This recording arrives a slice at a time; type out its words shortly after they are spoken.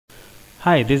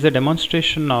Hi, this is a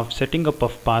demonstration of setting up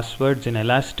of passwords in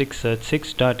Elasticsearch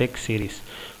 6.x series.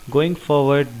 Going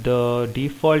forward, the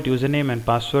default username and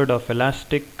password of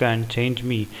Elastic and Change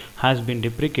Me has been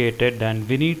deprecated and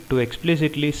we need to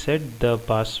explicitly set the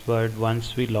password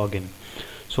once we log in.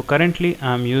 So currently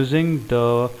I am using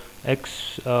the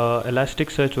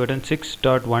Elasticsearch version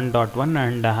 6.1.1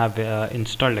 and I have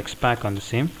installed xpack on the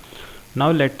same.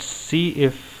 Now let's see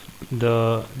if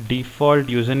the default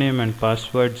username and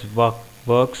passwords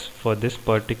works for this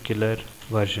particular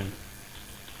version.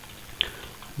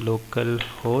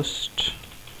 Localhost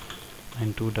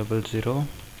 9200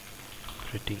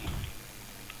 pretty.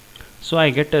 So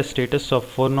I get a status of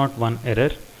 401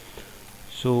 error.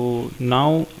 So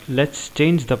now let's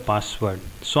change the password.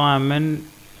 So I'm in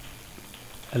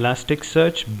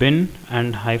Elasticsearch bin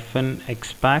and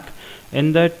 -xpack.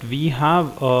 In that we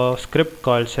have a script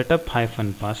called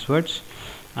setup-passwords.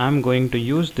 I'm going to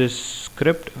use this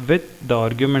script with the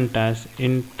argument as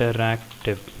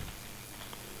interactive.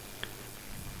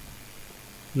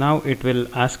 Now it will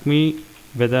ask me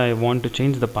whether I want to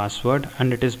change the password,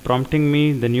 and it is prompting me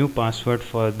the new password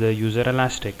for the user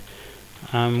Elastic.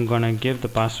 I'm gonna give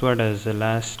the password as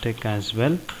Elastic as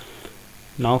well.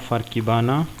 Now for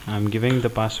kibana, I'm giving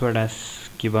the password as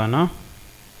kibana.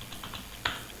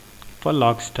 For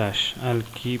logstash, I'll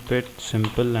keep it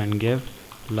simple and give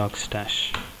logstash.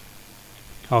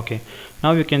 Okay,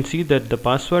 now you can see that the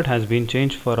password has been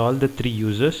changed for all the three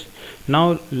users.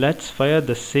 Now let's fire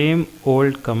the same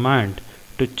old command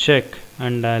to check,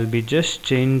 and I'll be just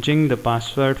changing the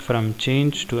password from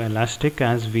change to Elastic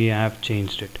as we have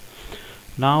changed it.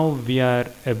 Now we are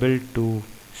able to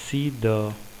see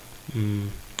the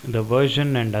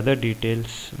version and other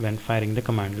details when firing the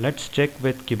command. Let's check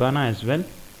with kibana as well.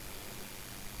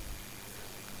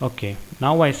 Okay,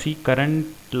 now I see current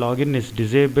login is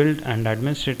disabled and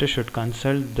administrator should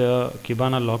consult the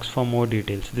kibana logs for more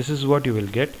details. This is what you will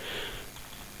get.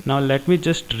 Now let me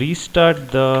just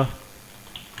restart the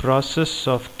process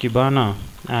of kibana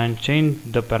and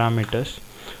change the parameters.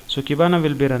 So kibana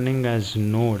will be running as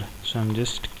node, so I'm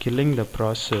just killing the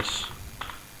process.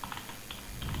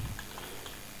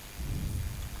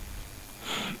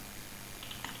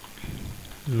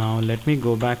 Now let me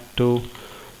go back to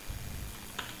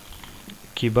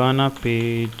kibana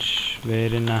page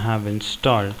wherein I have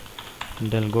installed,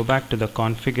 and I'll go back to the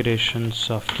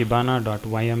configurations of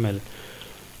kibana.yml,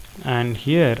 and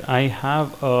here I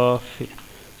have a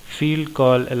field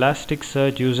called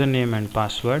elasticsearch username and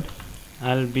password.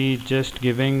 I'll be just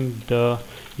giving the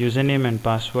username and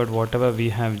password whatever we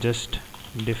have just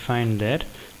defined there,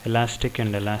 elastic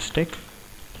and elastic.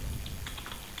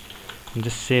 I'm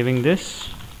just saving this,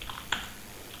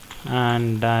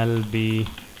 and I'll be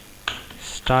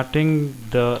starting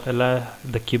the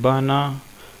kibana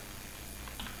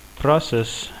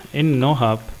process in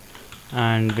NoHub,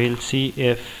 and we'll see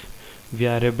if we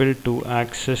are able to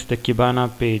access the kibana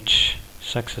page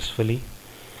successfully.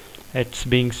 It's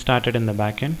being started in the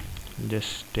backend.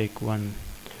 Just take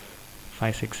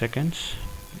 5-6 seconds.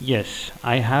 Yes,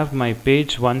 I have my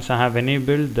page once I have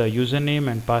enabled the username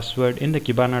and password in the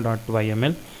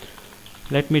kibana.yml.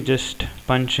 Let me just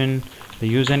punch in the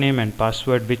username and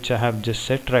password which I have just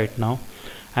set right now,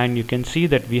 and you can see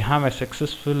that we have a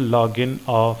successful login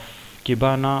of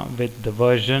kibana with the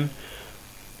version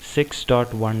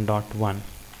 6.1.1.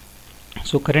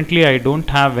 so currently I don't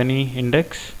have any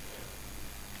index.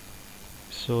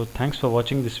 So thanks for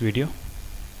watching this video.